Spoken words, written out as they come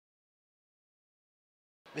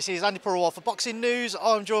This is Andi Purewal for Boxing News.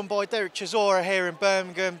 I'm joined by Derek Chisora here in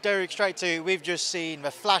Birmingham. Derek, straight to you. We've just seen the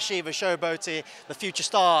flashy, the showboaty, the future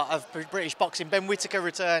star of British boxing, Ben Whittaker,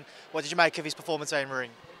 return. What did you make of his performance there in the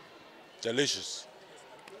ring? Delicious.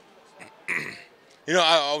 You know,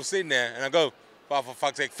 I was sitting there and I go, "But for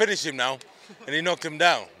fuck's sake, finish him now." And he knocked him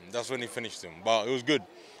down. That's when he finished him. But it was good.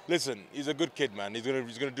 Listen, he's a good kid, man. He's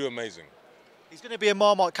gonna do amazing. He's going to be a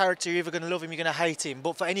Marmite character. You're either going to love him, you're going to hate him.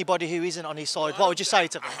 But for anybody who isn't on his side, what would you say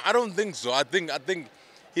to them? I don't think so. I think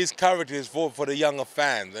his character is for the younger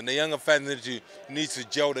fans, and the younger fans needs to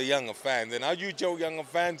gel the younger fans. And how you gel younger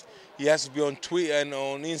fans? He has to be on Twitter and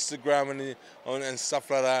on Instagram and stuff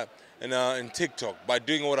like that, and TikTok by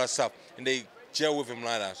doing all that stuff, and they gel with him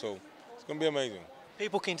like that. So it's gonna be amazing.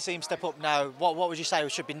 People keen to see him step up now. What would you say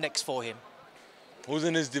should be next for him? Who's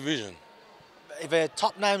in his division? The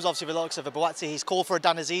top names, obviously, the likes of Buatsi. He's called for a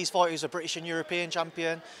Azeez fight, who's a British and European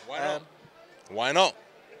champion. Why not? Why not?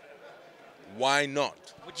 Why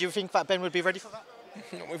not? Would you think that Ben would be ready for that?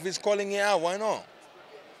 If he's calling it out, why not?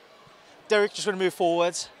 Derek, just going to move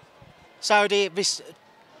forwards. Saudi, this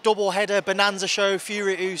double-header bonanza show,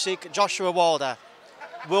 Fury-Usyk, Joshua-Wilder.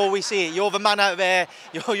 Will we see it? You're the man out there.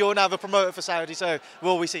 You're now the promoter for Saudi, so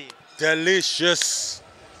will we see it? Delicious.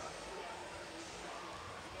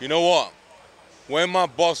 You know what? When my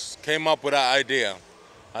boss came up with that idea,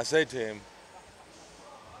 I said to him,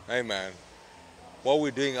 "Hey man, what are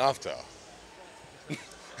we doing after?"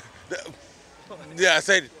 Yeah, I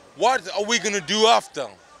said, "What are we gonna do after?"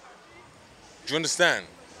 Do you understand?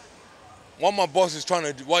 What my boss is trying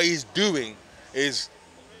to do, what he's doing is,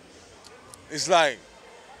 it's like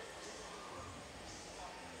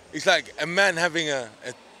a man having a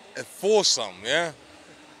foursome, yeah,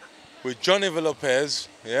 with Johnny Lopez,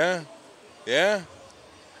 yeah. Yeah,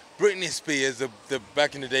 Britney Spears, the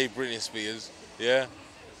back in the day Britney Spears, yeah.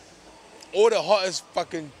 All the hottest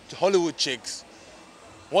fucking Hollywood chicks.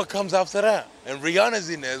 What comes after that? And Rihanna's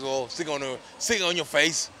in there as well, singing on your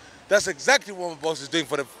face. That's exactly what my boss is doing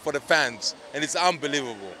for the fans, and it's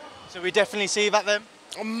unbelievable. So we definitely see that then?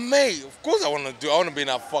 Oh, mate, of course I want to be in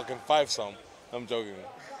that fucking five-some. I'm joking.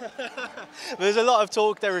 There's a lot of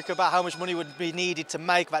talk, Derek, about how much money would be needed to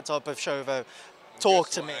make that type of show, though. Talk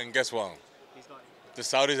to me. And guess what? The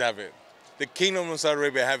Saudis have it. The Kingdom of Saudi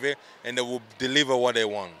Arabia have it, and they will deliver what they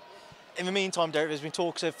want. In the meantime, Derek, there's been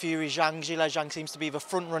talks of Fury-Zhang. Zhang seems to be the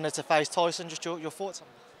front runner to face Tyson. Just your thoughts on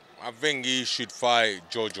that? I think he should fight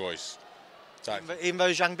Joyce. Even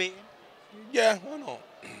though Zhang beat him? Yeah, why not?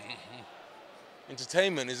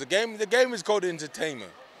 Entertainment is a game. The game is called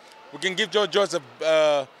entertainment. We can give Joyce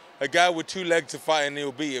a guy with two legs to fight, and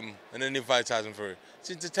he'll beat him, and then he'll fight Tyson Fury.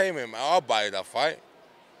 It's entertainment. I'll buy that fight.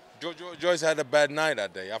 Joyce had a bad night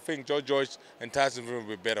that day. I think Joyce and Tyson Fury will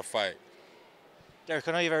be a better fight. Derek,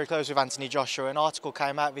 I know you're very close with Anthony Joshua. An article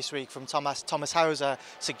came out this week from Thomas Hauser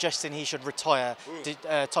suggesting he should retire.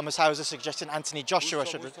 Thomas Hauser suggesting Anthony Joshua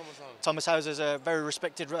should retire. Thomas Hauser is a very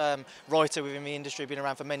respected writer within the industry, been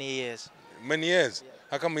around for many years. Many years? Yeah.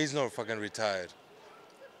 How come he's not fucking retired?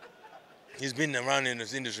 He's been around in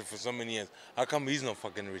this industry for so many years. How come he's not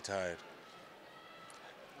fucking retired?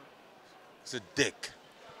 It's a dick.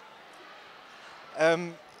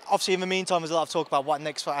 Obviously, in the meantime, there's a lot of talk about what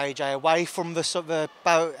next for AJ away from the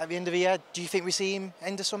bout at the end of the year. Do you think we see him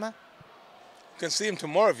end of summer? You can see him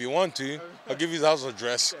tomorrow if you want to. I'll give you his house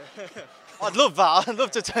address. I'd love that. I'd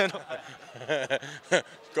love to turn up.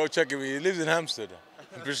 Go check him. He lives in Hampstead,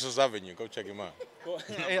 Bristol Avenue. Go check him out.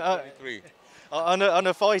 On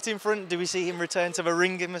a fighting front, do we see him return to the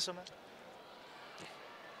ring in the summer?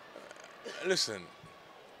 Listen,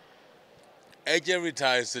 AJ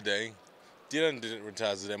retires today. Dylan didn't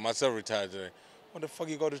retire today. Myself retired today. What the fuck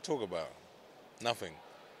you got to talk about? Nothing.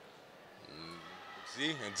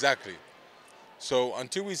 See? Exactly. So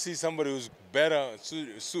until we see somebody who's better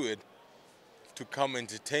suited to come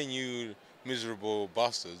entertain you miserable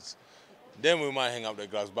bastards, then we might hang up the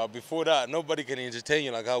gloves. But before that, nobody can entertain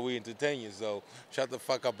you like how we entertain you. So shut the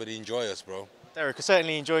fuck up and enjoy us, bro. Derek, I'm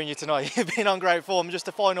certainly enjoying you tonight. You've been on great form. Just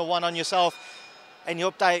a final one on yourself. Any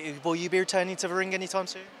update? Will you be returning to the ring anytime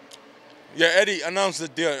soon? Yeah, Eddie announced the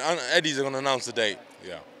deal. Eddie's going to announce the date.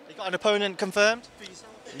 Yeah. You got an opponent confirmed for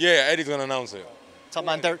yourself? Yeah, Eddie's going to announce it. Top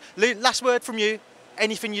man, Derek. Last word from you.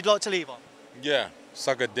 Anything you'd like to leave on? Yeah,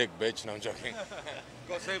 suck a dick, bitch. No, I'm joking.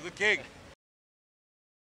 Go save the king.